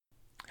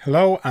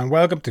Hello and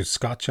welcome to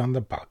Scotch on the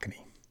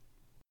Balcony.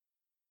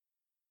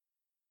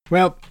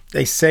 Well,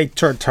 they say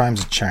third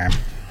time's a charm.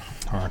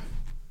 Or,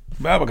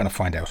 well, we're going to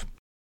find out.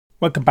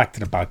 Welcome back to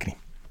the balcony.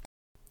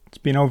 It's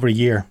been over a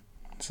year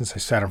since I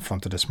sat in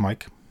front of this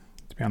mic.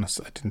 To be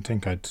honest, I didn't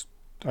think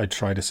I'd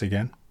try this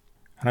again.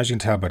 And as you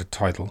can tell by the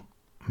title,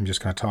 I'm just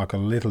going to talk a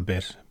little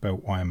bit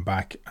about why I'm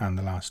back and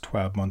the last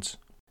 12 months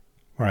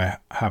where I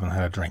haven't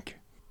had a drink.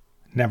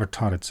 Never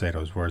thought I'd say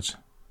those words.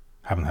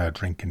 Haven't had a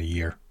drink in a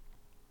year.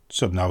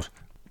 Subnote,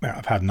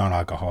 I've had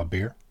non-alcohol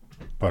beer,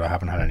 but I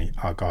haven't had any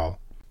alcohol.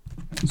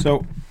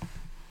 So,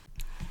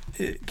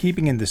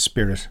 keeping in the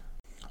spirit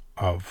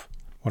of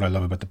what I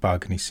love about the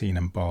balcony scene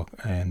in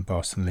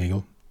Boston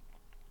Legal,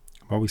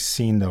 I've always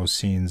seen those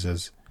scenes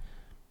as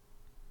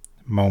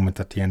a moment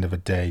at the end of a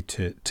day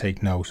to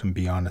take note and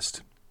be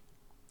honest.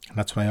 And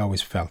that's what I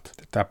always felt,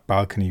 that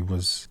balcony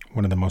was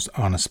one of the most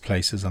honest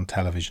places on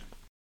television.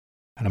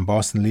 And in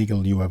Boston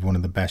Legal, you have one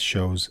of the best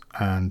shows.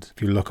 And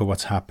if you look at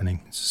what's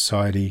happening in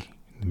society,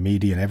 the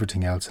media and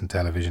everything else in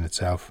television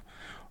itself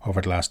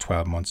over the last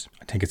 12 months,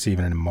 I think it's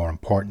even a more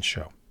important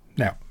show.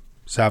 Now,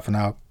 myself and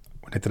Al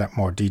went into that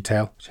more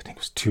detail, which I think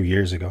was 2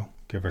 years ago,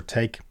 give or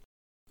take.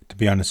 To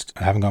be honest,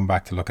 I haven't gone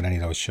back to look at any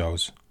of those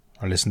shows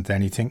or listen to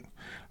anything.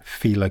 I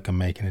feel like I'm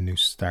making a new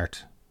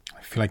start.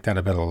 I feel like that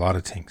about a lot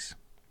of things.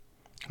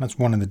 And that's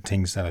one of the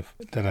things that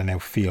I now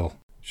feel,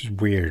 which is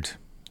weird.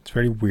 It's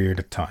very weird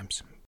at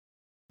times.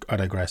 I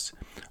digress.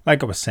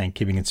 Like I was saying,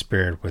 keeping in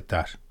spirit with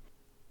that.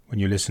 When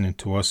you're listening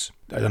to us,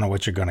 I don't know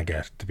what you're going to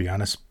get, to be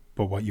honest,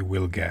 but what you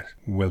will get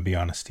will be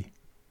honesty.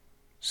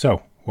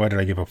 So, why did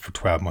I give up for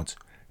 12 months?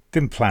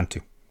 Didn't plan to.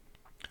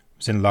 I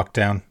was in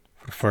lockdown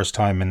for the first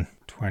time in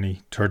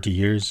 20, 30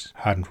 years.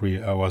 I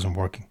wasn't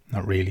working.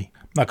 Not really.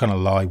 I'm not going to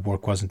lie,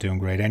 work wasn't doing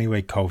great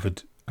anyway.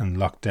 COVID and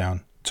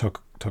lockdown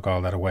took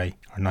all that away,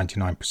 or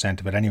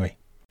 99% of it anyway.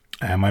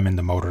 I'm in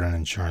the motor and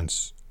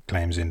insurance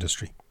claims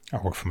industry. I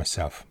work for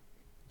myself.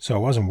 So I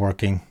wasn't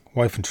working,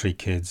 wife and 3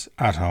 kids,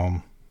 at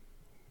home,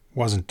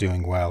 wasn't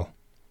doing well.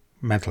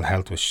 Mental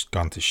health was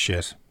gone to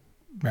shit.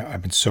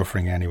 I've been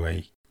suffering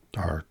anyway,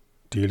 or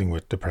dealing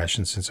with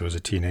depression since I was a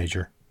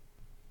teenager.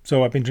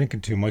 So I've been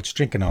drinking too much,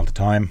 drinking all the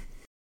time.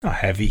 Not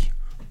heavy,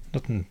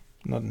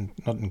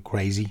 nothing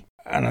crazy.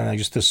 And I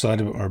just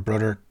decided with my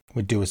brother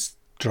we'd do a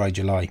dry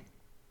July.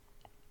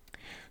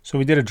 So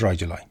we did a dry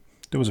July.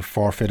 There was a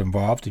forfeit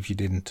involved if you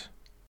didn't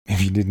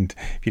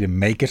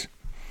make it.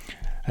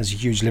 As a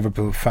huge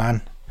Liverpool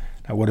fan,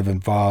 that would have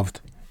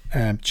involved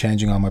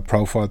changing all my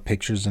profile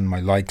pictures and my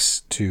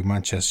likes to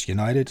Manchester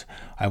United.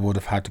 I would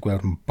have had to go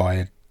out and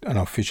buy an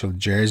official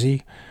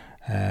jersey,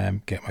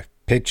 get my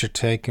picture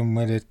taken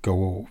with it,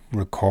 go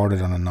record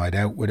it on a night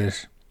out with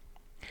it.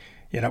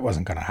 Yeah, that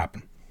wasn't going to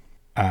happen.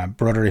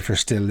 Brother, if you're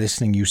still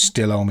listening, you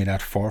still owe me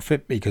that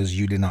forfeit because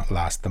you did not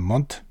last the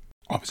month.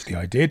 Obviously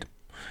I did.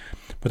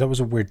 But that was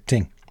a weird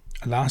thing.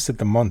 I lasted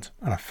the month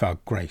and I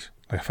felt great.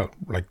 I felt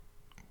like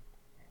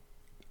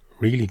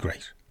really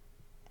great.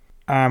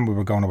 And we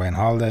were going away on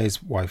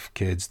holidays, wife,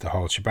 kids, the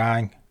whole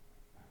shebang.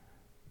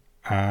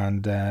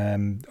 And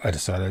I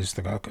decided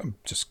I'm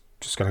just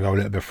going to go a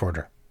little bit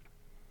further.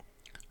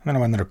 And then I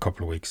went another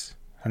couple of weeks.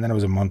 And then it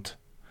was a month.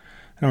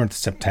 And I went to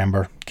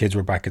September. Kids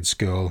were back at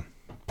school.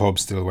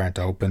 Pubs still weren't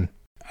open.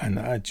 And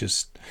I'm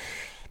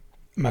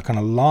not going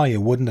to lie,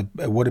 it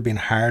would have been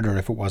harder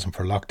if it wasn't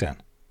for lockdown.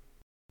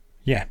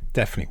 Yeah,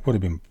 definitely would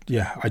have been.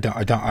 Yeah,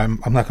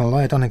 I'm not going to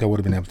lie. I don't think I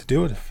would have been able to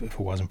do it if it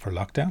wasn't for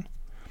lockdown.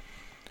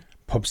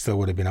 Pubs still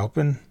would have been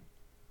open.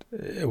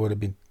 It would have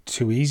been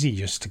too easy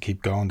just to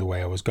keep going the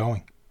way I was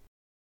going.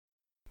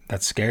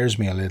 That scares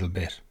me a little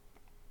bit.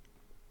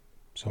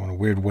 So in a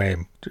weird way,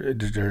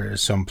 there are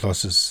some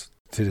pluses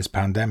to this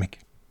pandemic.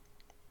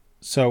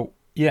 So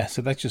yeah,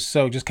 so that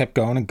just kept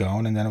going and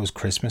going, and then it was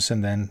Christmas,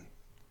 and then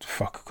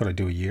could I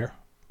do a year?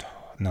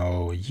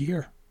 No, a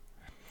year?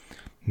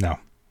 No.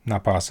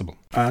 Not possible.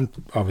 And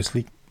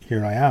obviously,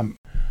 here I am.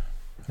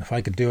 If I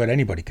could do it,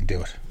 anybody can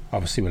do it.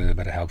 Obviously, with a little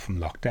bit of help from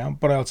lockdown,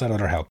 but I also had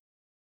other help.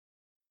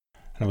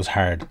 And it was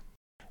hard.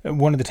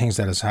 One of the things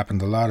that has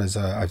happened a lot is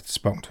I've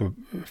spoken to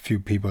a few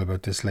people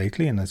about this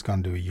lately, and it's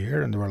gone to a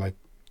year, and they were like,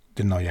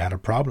 didn't know you had a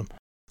problem.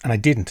 And I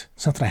didn't.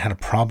 It's not that I had a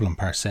problem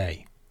per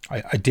se.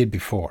 I did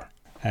before.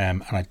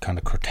 And I'd kind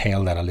of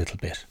curtailed that a little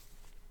bit.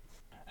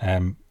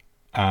 And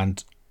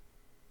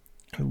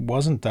it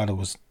wasn't that it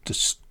was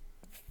just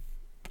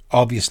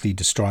obviously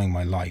destroying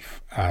my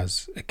life,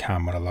 as it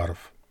can with a lot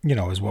of,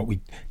 as what we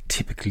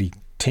typically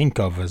think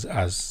of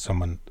as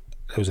someone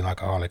who's an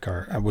alcoholic,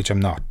 or which I'm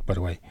not, by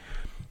the way.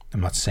 I'm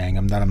not saying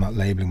I'm not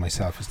labeling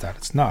myself as that.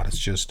 It's not. It's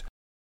just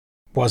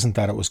wasn't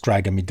that it was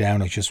dragging me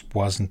down. It just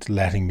wasn't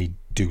letting me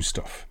do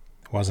stuff.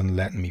 It wasn't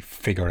letting me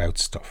figure out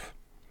stuff.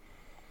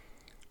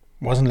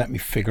 It wasn't letting me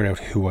figure out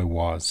who I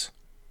was.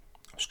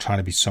 I was trying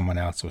to be someone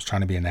else. I was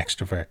trying to be an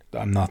extrovert.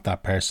 I'm not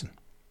that person.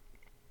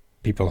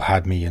 People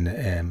had me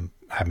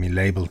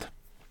labelled,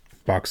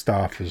 boxed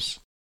off as,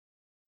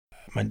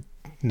 my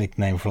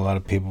nickname for a lot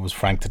of people was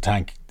Frank the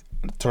Tank.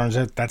 It turns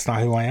out that's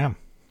not who I am.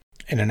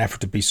 In an effort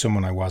to be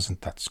someone I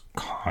wasn't, that's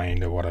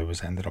kind of what I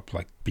was ended up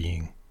like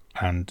being.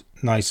 And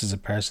nice as a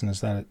person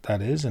as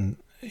that is, and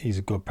he's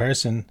a good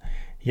person,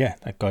 yeah,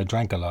 that guy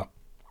drank a lot.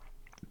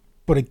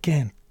 But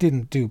again,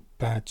 didn't do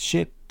bad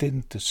shit,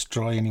 didn't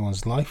destroy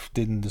anyone's life,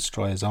 didn't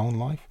destroy his own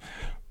life,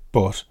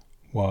 but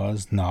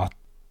could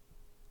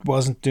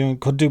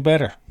do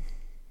better.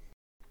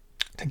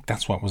 I think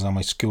that's what was on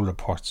my school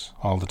reports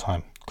all the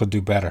time. Could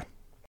do better.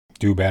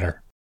 Do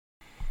better.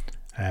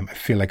 I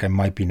feel like I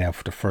might be now,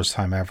 for the first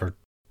time ever,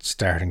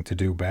 starting to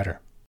do better.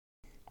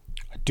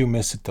 I do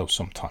miss it though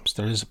sometimes.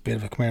 There is a bit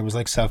of it was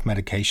like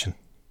self-medication.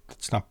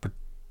 Let's not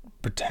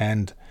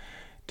pretend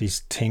these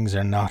things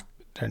are not,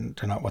 they're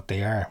not what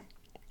they are.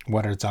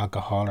 Whether it's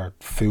alcohol or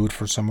food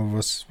for some of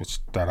us, which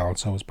that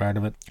also is part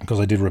of it. Because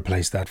I did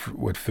replace that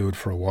with food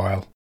for a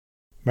while.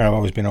 I've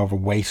always been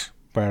overweight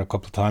by a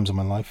couple of times in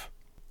my life.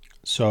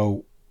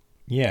 So,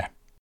 yeah,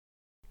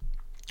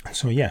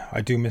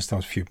 I do miss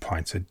those few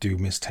pints. I do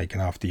miss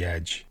taking off the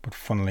edge. But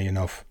funnily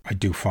enough, I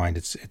do find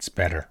it's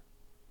better.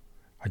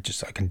 I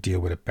can deal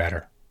with it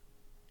better.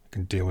 I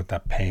can deal with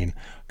that pain.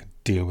 I can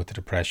deal with the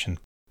depression.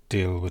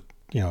 Deal with,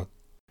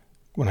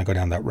 when I go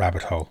down that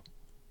rabbit hole.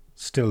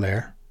 Still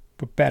there,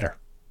 but better.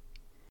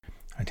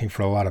 I think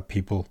for a lot of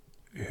people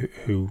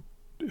who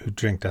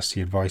drink, that's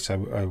the advice I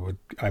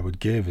would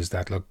give, is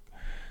that, look,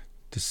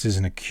 this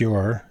isn't a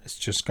cure. It's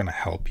just going to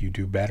help you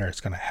do better.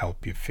 It's going to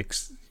help you figure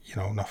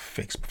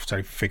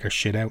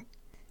shit out.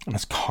 And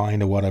that's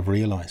kind of what I've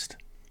realized.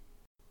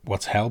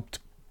 What's helped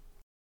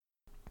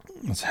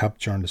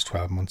during this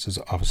 12 months is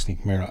obviously,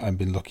 I've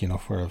been lucky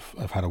enough where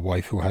I've had a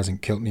wife who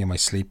hasn't killed me in my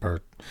sleep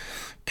or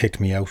kicked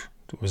me out.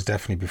 It was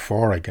definitely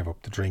before I gave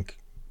up the drink.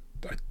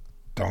 I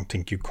don't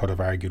think you could have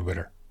argued with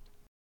her.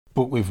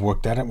 But we've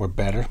worked at it. We're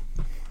better.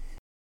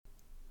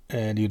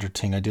 The other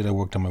thing I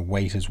worked on my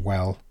weight as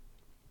well.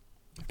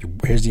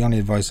 Here's the only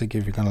advice I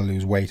give: you're going to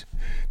lose weight.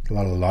 There's a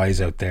lot of lies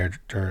out there,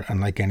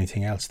 and like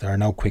anything else, there are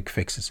no quick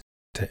fixes.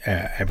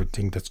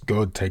 Everything that's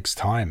good takes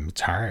time.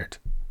 It's hard.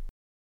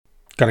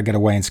 Got to get a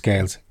weighing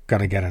scales. Got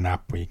to get an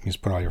app where you can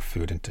just put all your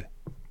food into.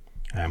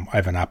 I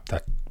have an app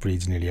that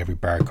reads nearly every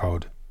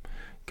barcode.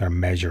 Got to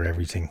measure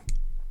everything.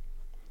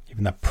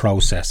 Even that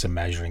process of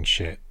measuring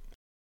shit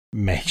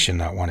makes you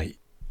not want to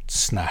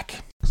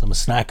snack. Because I'm a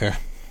snacker.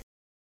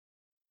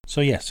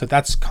 So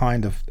that's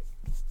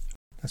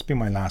been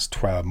my last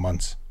 12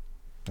 months.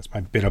 That's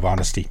my bit of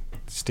honesty,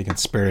 sticking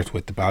spirit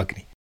with the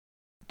balcony.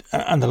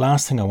 And the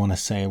last thing I want to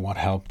say, what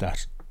helped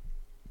that,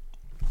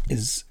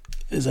 is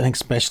I think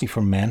especially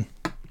for men,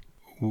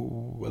 a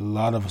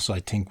lot of us, I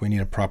think we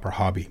need a proper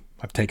hobby.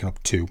 I've taken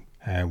up two.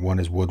 One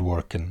is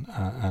woodworking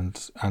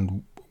and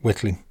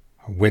whittling,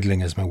 or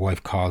whittling as my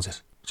wife calls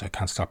it, which I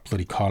can't stop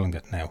bloody calling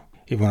it now.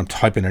 Even when I'm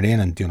typing it in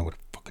and doing it with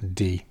a fucking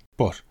D.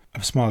 But I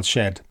have a small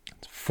shed.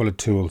 It's full of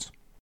tools.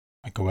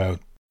 I go out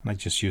and I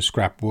just use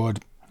scrap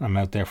wood. I'm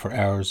out there for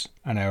hours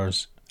and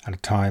hours at a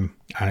time,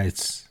 and I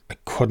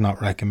could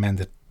not recommend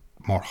it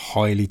more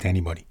highly to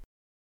anybody.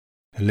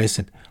 Now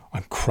listen,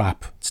 I'm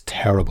crap. It's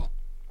terrible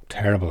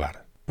at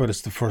it. But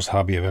it's the first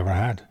hobby I've ever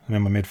had. I'm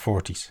in my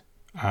mid-40s,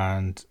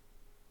 and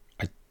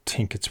I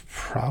think it's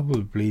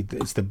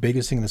the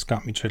biggest thing that's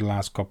got me through the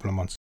last couple of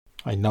months.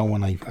 I know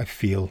when I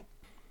feel,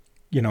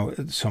 I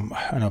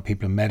know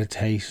people who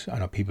meditate, I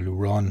know people who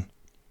run,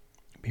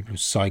 people who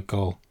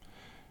cycle,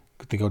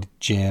 they go to the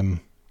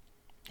gym,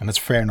 and that's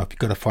fair enough. You've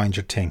got to find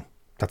your thing.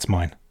 That's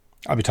mine.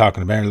 I'll be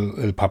talking about it,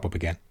 it'll pop up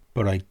again.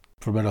 But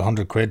for about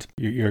 £100,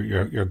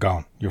 you're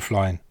gone. You're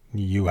flying.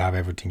 You have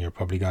everything. You're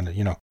probably gonna,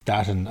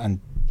 that and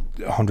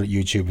 100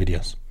 YouTube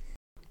videos.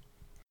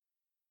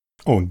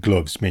 Oh, and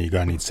gloves. You're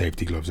gonna need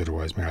safety gloves,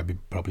 otherwise, I'd be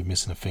probably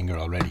missing a finger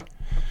already.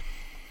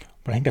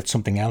 But I think that's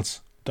something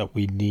else that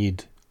we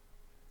need.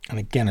 And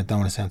again, I don't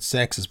want to sound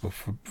sexist, but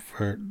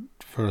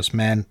for us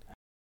men,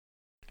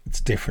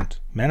 it's different.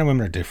 Men and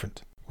women are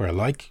different. We're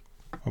alike,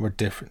 but we're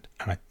different.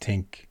 And I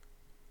think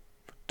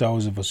for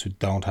those of us who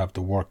don't have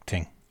the work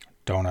thing,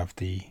 don't have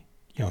the,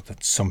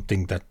 that's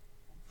something that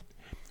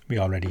we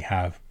already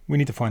have, we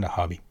need to find a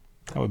hobby.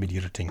 That would be the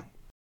other thing.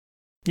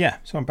 Yeah,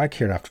 so I'm back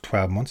here after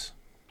 12 months.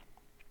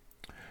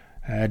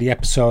 The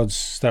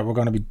episodes that we're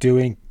going to be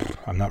doing,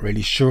 I'm not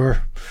really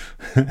sure.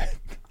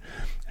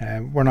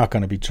 We're not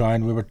going to be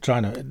trying.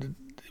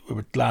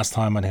 Last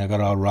time I think I got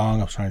it all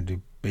wrong. I was trying to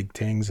do big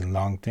things and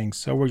long things.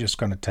 So we're just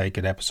going to take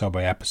it episode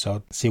by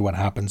episode, see what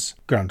happens.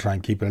 Going to try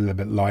and keep it a little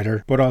bit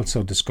lighter, but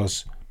also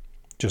discuss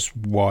just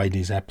why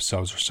these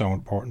episodes are so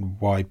important,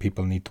 why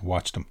people need to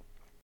watch them.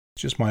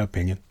 It's just my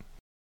opinion.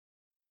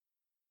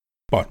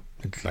 But,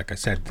 like I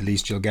said, the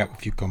least you'll get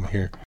if you come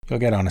here, you'll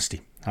get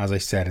honesty. As I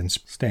said, and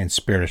stay in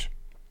spirit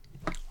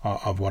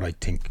of what I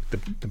think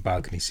the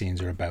balcony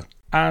scenes are about.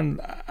 And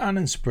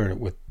in spirit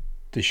with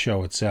the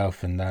show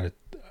itself, and that,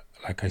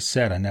 like I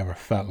said, I never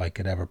felt like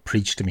it ever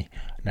preached to me.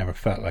 I never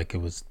felt like it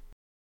was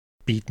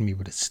beating me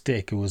with a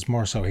stick. It was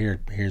more so,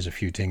 here's a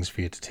few things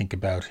for you to think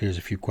about. Here's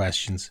a few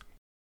questions.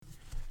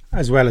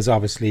 As well as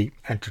obviously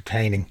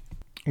entertaining,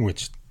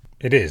 which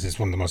it is. It's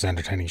one of the most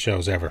entertaining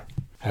shows ever.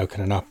 How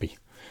can it not be?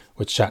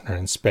 With Shatner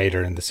and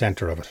Spader in the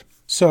centre of it.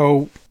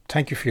 So,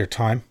 thank you for your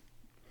time.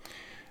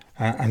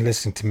 and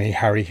listening to me,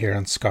 Harry, here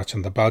on Scotch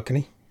on the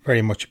Balcony.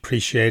 Very much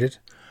appreciated.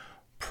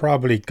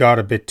 Probably got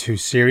a bit too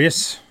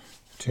serious,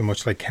 too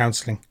much like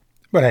counselling.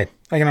 But hey,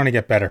 I can only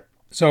get better.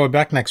 So we're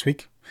back next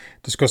week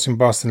discussing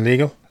Boston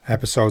Legal,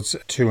 episodes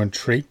 2 and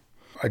 3.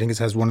 I think it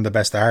has one of the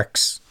best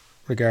arcs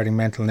regarding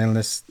mental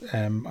illness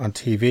on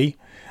TV,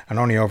 and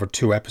only over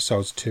 2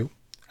 episodes too.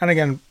 And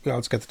again, we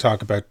also get to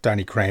talk about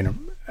Danny Crane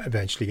and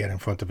eventually get in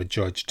front of a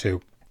judge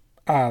too.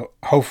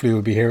 Hopefully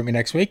you'll be here with me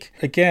next week.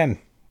 Again,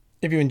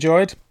 if you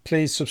enjoyed,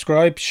 please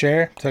subscribe,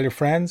 share, tell your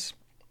friends.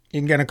 You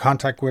can get in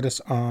contact with us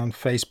on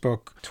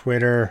Facebook,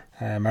 Twitter.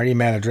 Our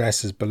email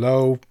address is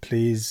below.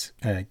 Please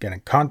get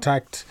in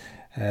contact.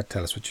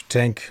 Tell us what you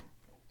think.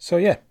 So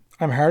yeah,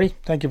 I'm Harry.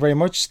 Thank you very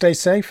much. Stay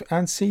safe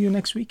and see you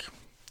next week.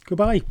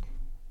 Goodbye.